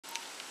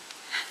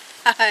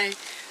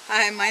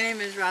Hi, my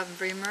name is Robin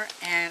Bremer,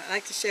 and I'd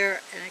like to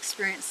share an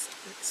experience,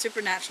 a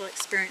supernatural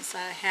experience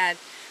that I had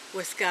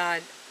with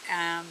God.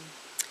 Um,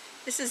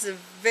 this is a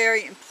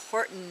very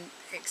important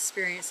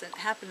experience that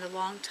happened a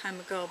long time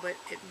ago, but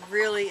it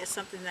really is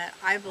something that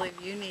I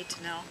believe you need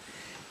to know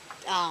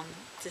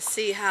to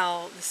see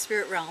how the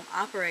spirit realm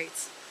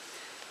operates.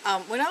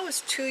 When I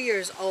was 2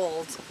 years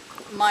old,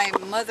 my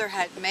mother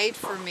had made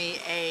for me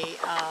a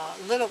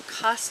little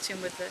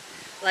costume with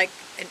like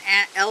an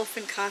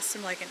elephant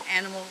costume, like an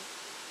animal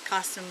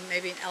costume,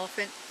 maybe an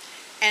elephant,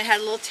 and it had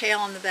a little tail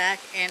on the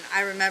back. And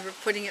I remember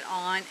putting it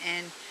on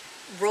and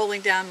rolling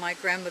down my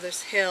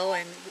grandmother's hill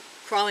and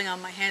crawling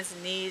on my hands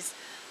and knees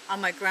on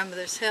my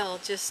grandmother's hill,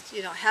 just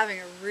having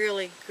a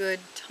really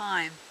good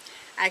time,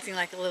 acting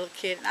like a little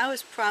kid. And I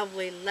was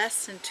probably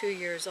less than 2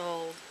 years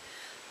old.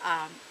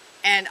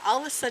 And all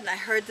of a sudden I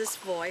heard this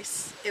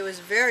voice. It was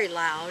very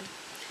loud,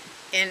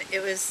 and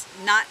it was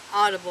not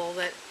audible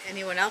that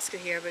anyone else could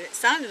hear, but it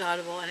sounded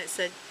audible, and it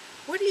said,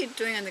 "What are you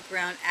doing on the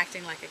ground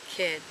acting like a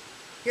kid?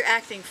 You're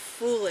acting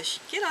foolish.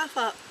 Get up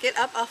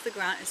off the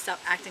ground and stop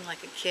acting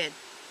like a kid."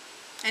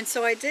 And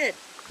so I did.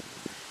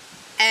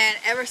 And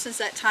ever since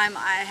that time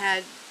I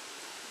had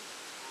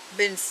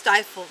been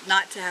stifled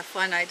not to have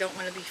fun. I don't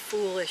want to be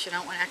foolish, and I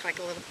don't want to act like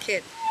a little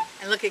kid.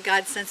 And look at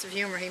God's sense of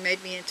humor. He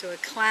made me into a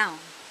clown.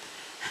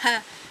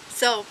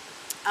 So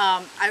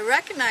I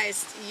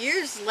recognized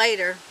years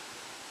later,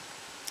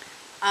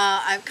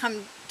 I've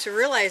come to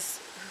realize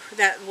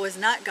that was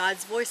not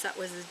God's voice, that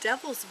was the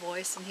devil's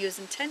voice, and he was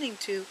intending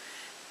to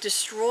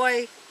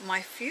destroy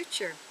my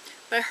future.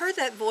 But I heard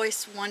that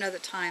voice one other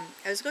time.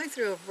 I was going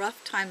through a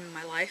rough time in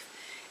my life,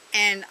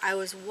 and I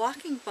was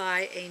walking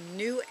by a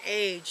New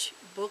Age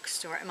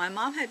bookstore, and my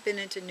mom had been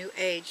into New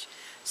Age,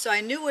 so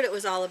I knew what it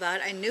was all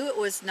about. I knew it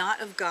was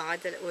not of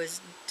God, that it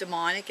was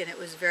demonic and it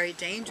was very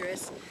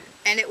dangerous,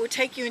 and it would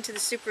take you into the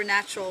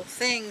supernatural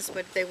things,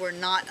 but they were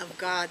not of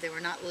God. They were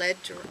not led,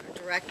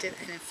 directed,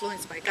 and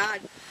influenced by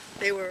God.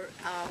 They were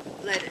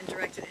led and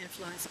directed and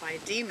influenced by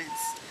demons.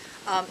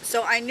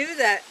 So I knew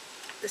that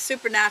the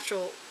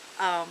supernatural,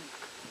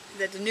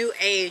 that the New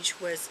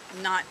Age was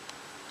not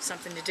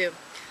something to do.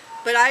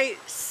 But I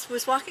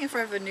was walking in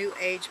front of a New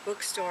Age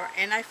bookstore,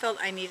 and I felt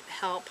I needed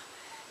help.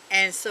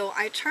 And so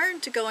I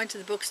turned to go into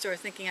the bookstore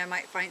thinking I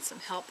might find some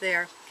help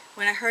there,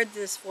 when I heard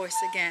this voice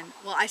again.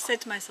 Well, I said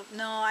to myself,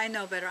 no, I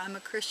know better. I'm a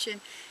Christian,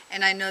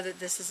 and I know that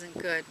this isn't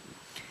good.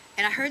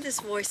 And I heard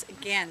this voice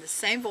again, the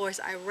same voice.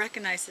 I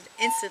recognized it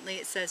instantly.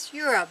 It says,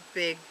 "You're a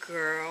big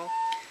girl.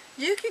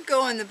 You can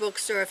go in the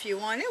bookstore if you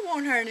want. It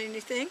won't hurt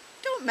anything.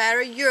 Don't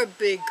matter. You're a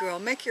big girl.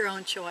 Make your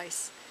own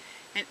choice."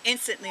 And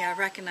instantly I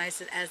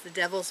recognized it as the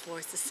devil's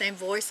voice, the same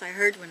voice I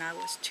heard when I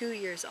was 2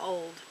 years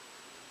old.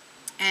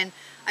 And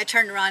I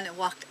turned around and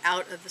walked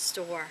out of the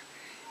store.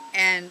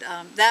 And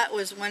that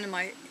was one of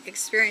my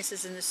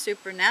experiences in the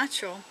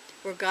supernatural,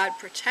 where God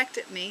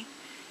protected me.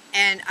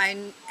 And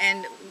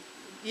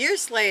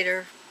years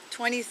later,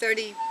 20,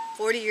 30,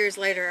 40 years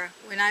later,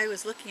 when I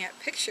was looking at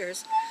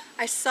pictures,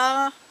 I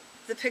saw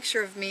the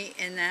picture of me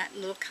in that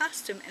little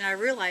costume, and I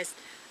realized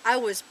I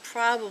was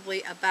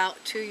probably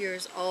about 2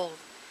 years old.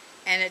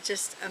 And it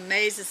just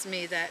amazes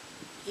me that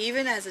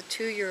even as a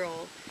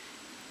 2-year-old,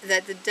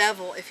 that the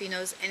devil, if he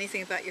knows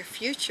anything about your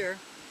future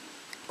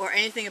or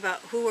anything about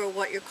who or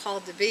what you're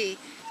called to be,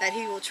 that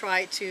he will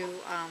try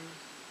to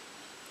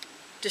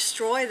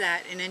destroy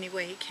that in any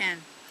way he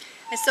can.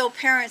 And so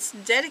parents,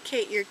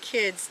 dedicate your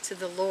kids to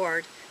the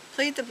Lord.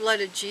 Plead the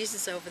blood of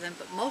Jesus over them,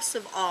 but most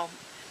of all,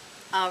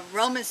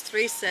 Romans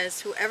 3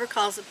 says,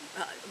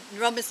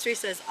 Romans 3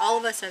 says, all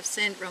of us have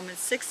sinned. Romans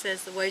 6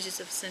 says, the wages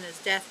of sin is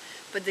death,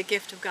 but the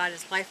gift of God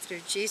is life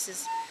through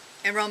Jesus.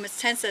 And Romans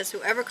 10 says,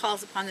 whoever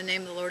calls upon the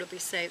name of the Lord will be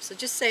saved. So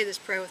just say this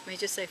prayer with me.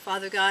 Just say,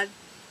 Father God,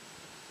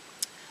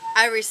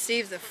 I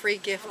receive the free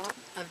gift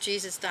of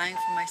Jesus dying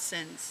for my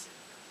sins.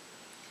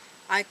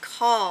 I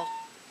call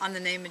on the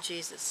name of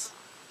Jesus.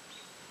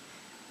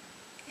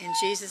 In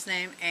Jesus'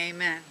 name,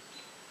 amen.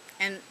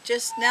 And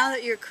just now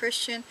that you're a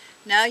Christian,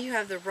 now you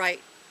have the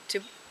right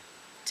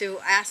to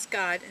ask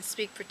God and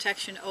speak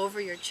protection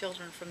over your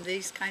children from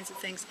these kinds of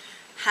things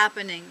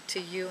happening to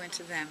you and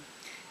to them.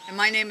 And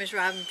my name is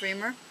Robin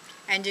Bremer,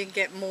 and you can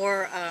get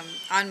more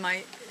on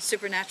my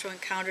supernatural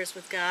encounters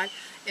with God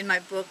in my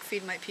book,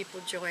 Feed My People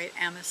Joy, at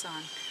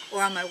Amazon,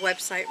 or on my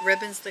website,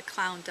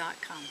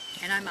 ribbonstheclown.com.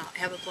 And I'm out.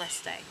 Have a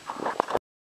blessed day.